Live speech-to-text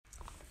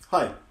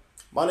Hi,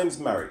 my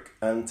name's Marek,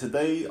 and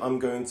today I'm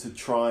going to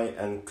try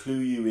and clue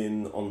you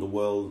in on the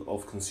world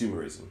of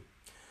consumerism.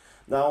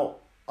 Now,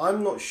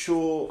 I'm not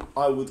sure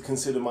I would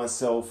consider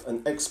myself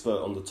an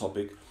expert on the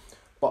topic,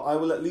 but I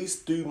will at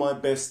least do my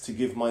best to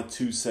give my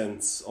 2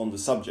 cents on the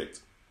subject.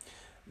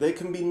 There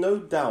can be no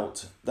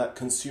doubt that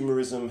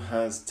consumerism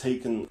has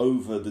taken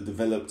over the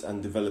developed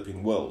and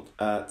developing world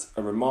at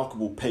a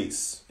remarkable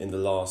pace in the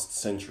last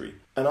century.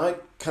 And I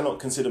cannot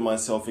consider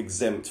myself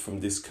exempt from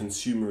this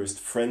consumerist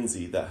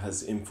frenzy that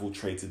has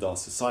infiltrated our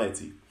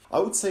society. I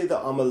would say that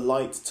I'm a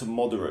light to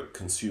moderate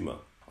consumer.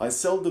 I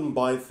seldom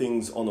buy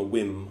things on a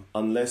whim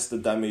unless the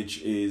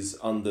damage is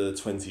under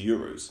 20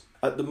 euros.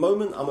 At the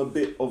moment, I'm a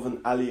bit of an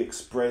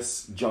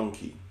AliExpress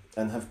junkie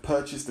and have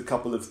purchased a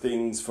couple of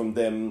things from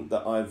them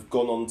that I've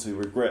gone on to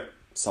regret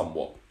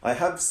somewhat. I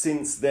have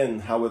since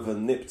then, however,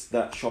 nipped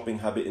that shopping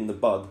habit in the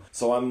bud,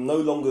 so I'm no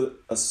longer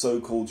a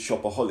so-called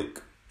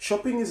shopaholic.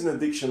 Shopping is an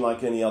addiction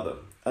like any other,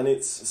 and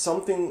it's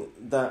something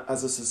that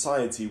as a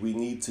society we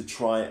need to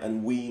try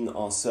and wean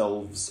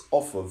ourselves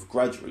off of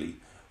gradually,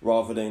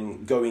 rather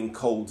than going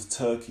cold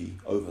turkey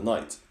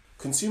overnight.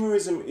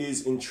 Consumerism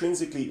is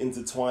intrinsically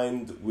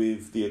intertwined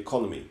with the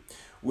economy,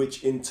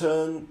 which in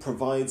turn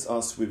provides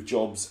us with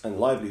jobs and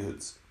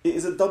livelihoods. It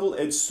is a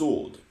double-edged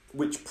sword,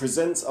 which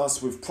presents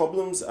us with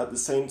problems at the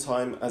same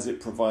time as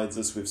it provides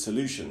us with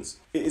solutions.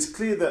 It is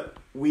clear that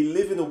we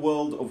live in a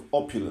world of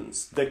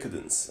opulence,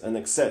 decadence, and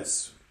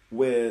excess,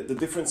 where the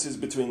differences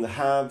between the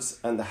haves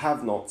and the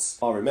have-nots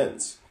are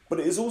immense. But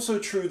it is also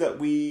true that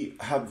we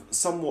have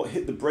somewhat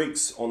hit the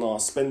brakes on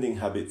our spending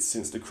habits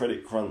since the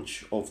credit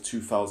crunch of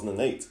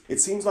 2008. It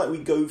seems like we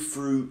go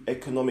through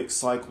economic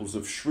cycles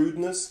of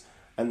shrewdness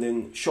and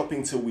then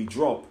shopping till we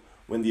drop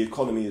when the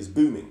economy is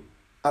booming.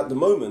 At the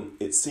moment,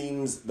 it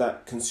seems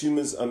that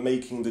consumers are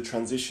making the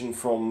transition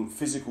from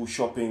physical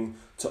shopping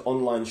to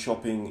online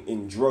shopping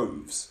in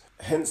droves,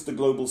 hence the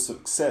global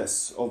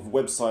success of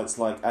websites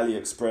like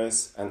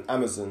AliExpress and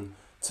Amazon,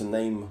 to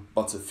name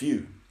but a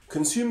few.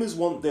 Consumers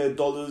want their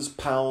dollars,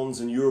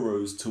 pounds and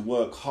euros to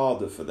work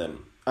harder for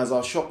them, as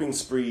our shopping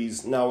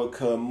sprees now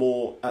occur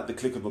more at the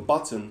click of a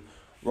button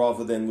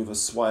rather than with a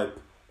swipe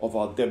of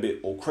our debit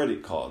or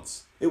credit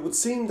cards. It would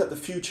seem that the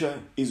future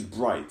is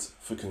bright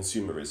for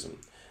consumerism,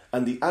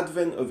 and the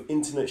advent of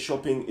internet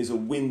shopping is a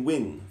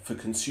win-win for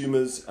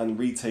consumers and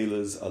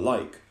retailers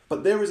alike.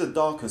 But there is a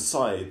darker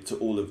side to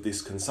all of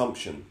this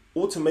consumption.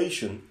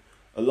 Automation,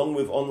 along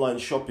with online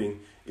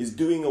shopping, is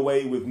doing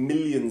away with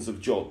millions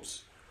of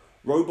jobs.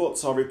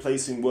 Robots are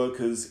replacing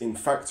workers in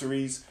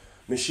factories,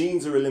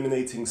 machines are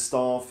eliminating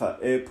staff at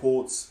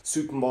airports,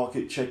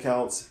 supermarket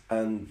checkouts,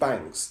 and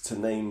banks, to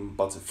name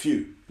but a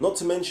few. Not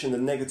to mention the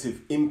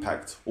negative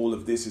impact all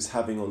of this is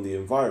having on the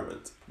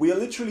environment. We are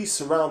literally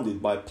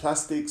surrounded by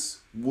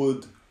plastics,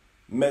 wood,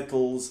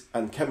 metals,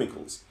 and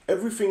chemicals.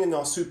 Everything in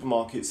our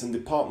supermarkets and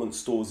department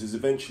stores is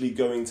eventually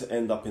going to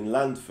end up in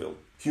landfill.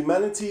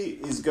 Humanity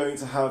is going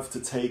to have to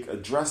take a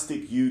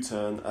drastic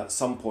U-turn at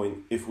some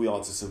point if we are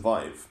to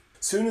survive.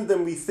 Sooner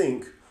than we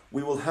think,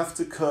 we will have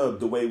to curb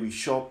the way we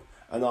shop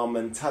and our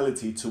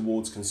mentality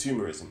towards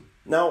consumerism.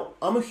 Now,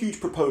 I'm a huge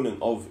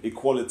proponent of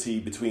equality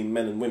between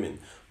men and women,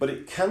 but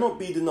it cannot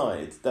be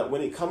denied that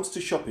when it comes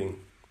to shopping,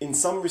 in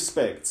some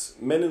respects,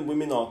 men and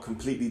women are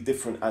completely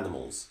different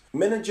animals.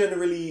 Men are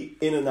generally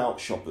in and out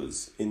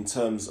shoppers in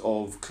terms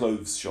of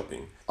clothes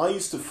shopping. I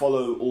used to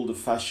follow all the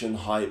fashion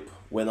hype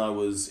when I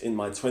was in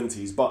my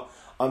 20s, but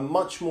I'm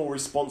much more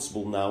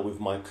responsible now with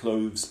my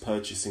clothes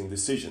purchasing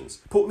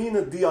decisions. Put me in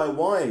a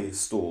DIY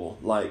store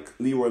like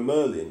Leroy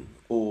Merlin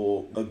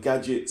or a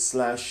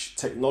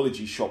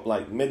gadget/technology shop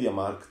like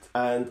MediaMarkt,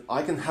 and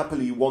I can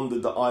happily wander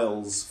the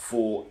aisles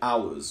for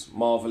hours,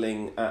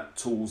 marveling at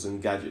tools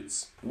and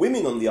gadgets.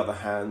 Women, on the other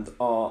hand,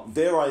 are,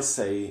 dare I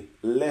say,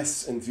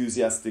 less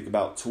enthusiastic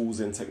about tools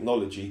and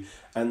technology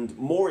and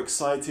more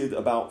excited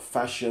about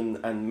fashion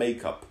and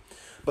makeup.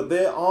 But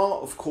there are,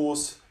 of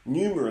course,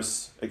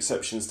 numerous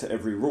exceptions to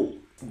every rule.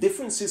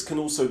 Differences can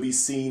also be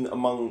seen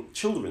among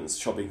children's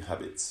shopping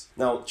habits.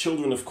 Now,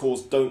 children, of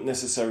course, don't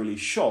necessarily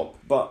shop,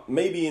 but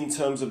maybe in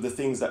terms of the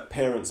things that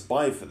parents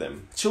buy for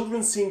them.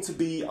 Children seem to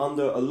be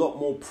under a lot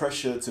more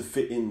pressure to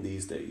fit in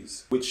these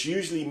days, which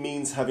usually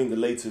means having the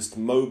latest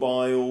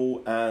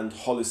mobile and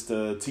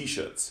Hollister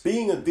t-shirts.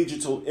 Being a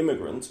digital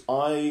immigrant,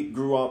 I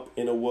grew up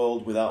in a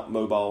world without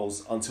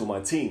mobiles until my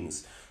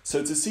teens.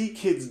 So to see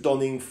kids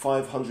donning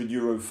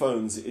 €500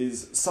 phones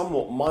is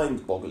somewhat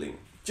mind-boggling.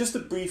 Just a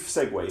brief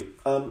segue.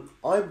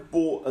 I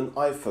bought an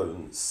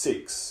iPhone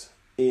 6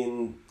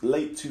 in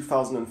late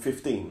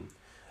 2015,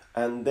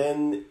 and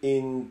then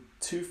in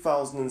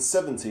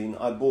 2017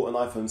 I bought an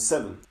iPhone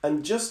 7.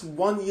 And just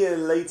 1 year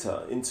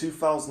later, in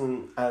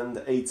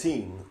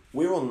 2018,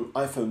 we're on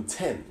iPhone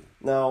 10.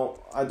 Now,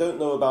 I don't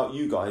know about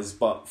you guys,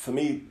 but for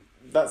me,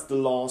 that's the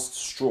last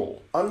straw.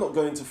 I'm not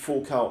going to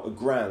fork out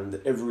 £1,000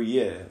 every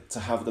year to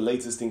have the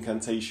latest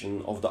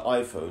incantation of the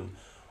iPhone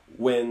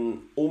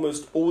when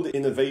almost all the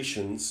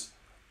innovations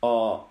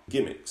are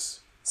gimmicks.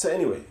 So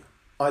anyway,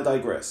 I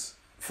digress.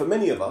 For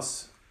many of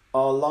us,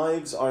 our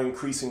lives are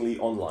increasingly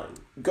online.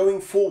 Going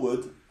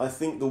forward, I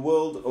think the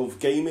world of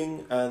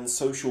gaming and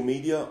social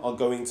media are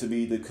going to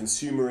be the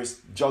consumerist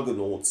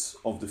juggernauts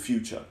of the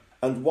future.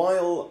 And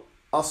while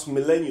us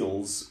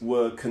millennials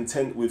were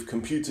content with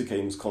computer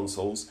games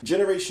consoles,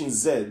 Generation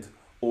Z,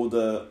 or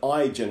the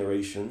I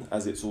generation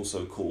as it's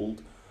also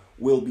called,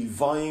 will be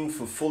vying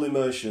for full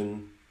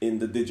immersion in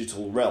the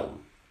digital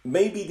realm.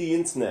 Maybe the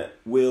internet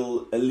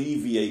will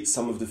alleviate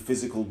some of the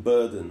physical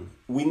burden.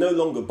 We no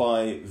longer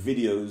buy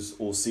videos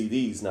or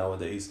CDs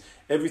nowadays.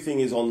 Everything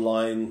is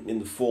online in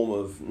the form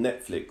of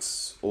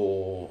Netflix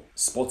or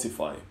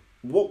Spotify.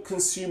 What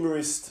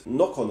consumerist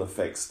knock-on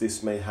effects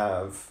this may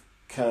have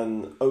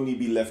can only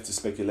be left to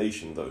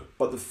speculation though.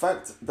 But the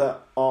fact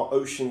that our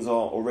oceans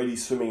are already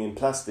swimming in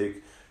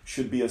plastic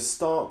should be a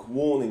stark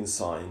warning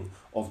sign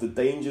of the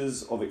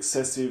dangers of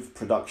excessive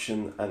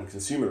production and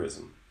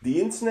consumerism. The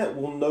internet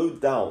will no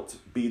doubt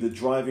be the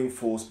driving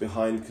force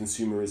behind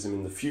consumerism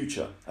in the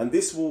future, and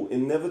this will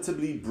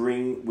inevitably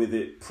bring with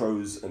it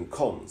pros and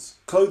cons.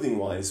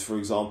 Clothing-wise, for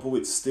example,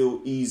 it's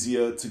still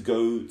easier to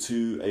go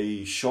to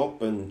a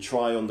shop and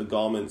try on the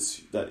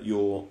garments that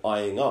you're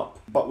eyeing up.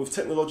 But with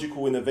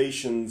technological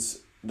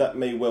innovations, that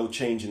may well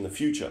change in the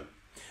future.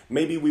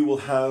 Maybe we will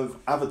have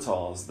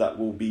avatars that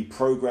will be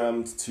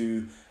programmed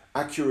to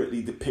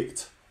accurately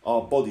depict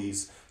our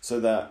bodies so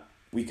that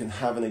we can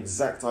have an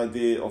exact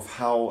idea of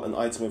how an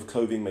item of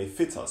clothing may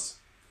fit us.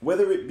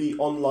 Whether it be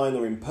online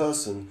or in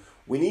person,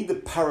 we need a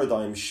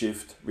paradigm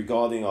shift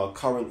regarding our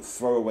current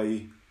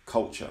throwaway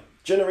culture.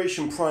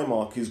 Generation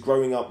Primark is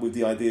growing up with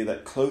the idea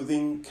that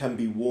clothing can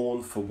be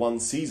worn for one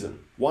season.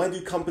 Why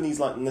do companies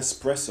like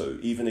Nespresso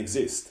even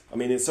exist? I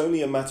mean, it's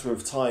only a matter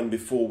of time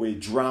before we're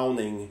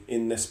drowning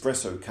in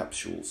Nespresso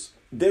capsules.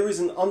 There is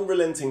an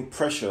unrelenting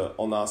pressure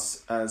on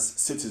us as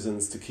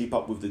citizens to keep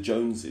up with the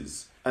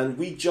Joneses. And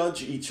we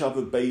judge each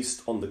other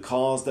based on the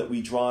cars that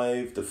we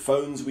drive, the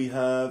phones we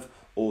have,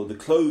 or the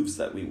clothes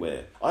that we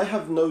wear. I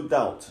have no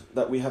doubt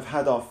that we have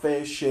had our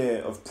fair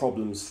share of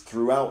problems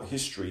throughout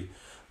history,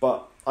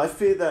 but I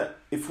fear that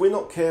if we're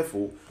not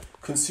careful,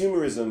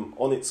 consumerism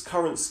on its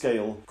current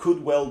scale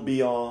could well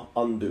be our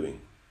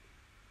undoing.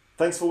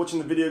 Thanks for watching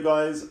the video,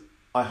 guys.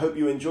 I hope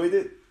you enjoyed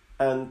it,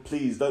 and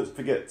please don't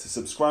forget to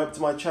subscribe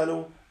to my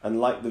channel and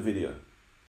like the video.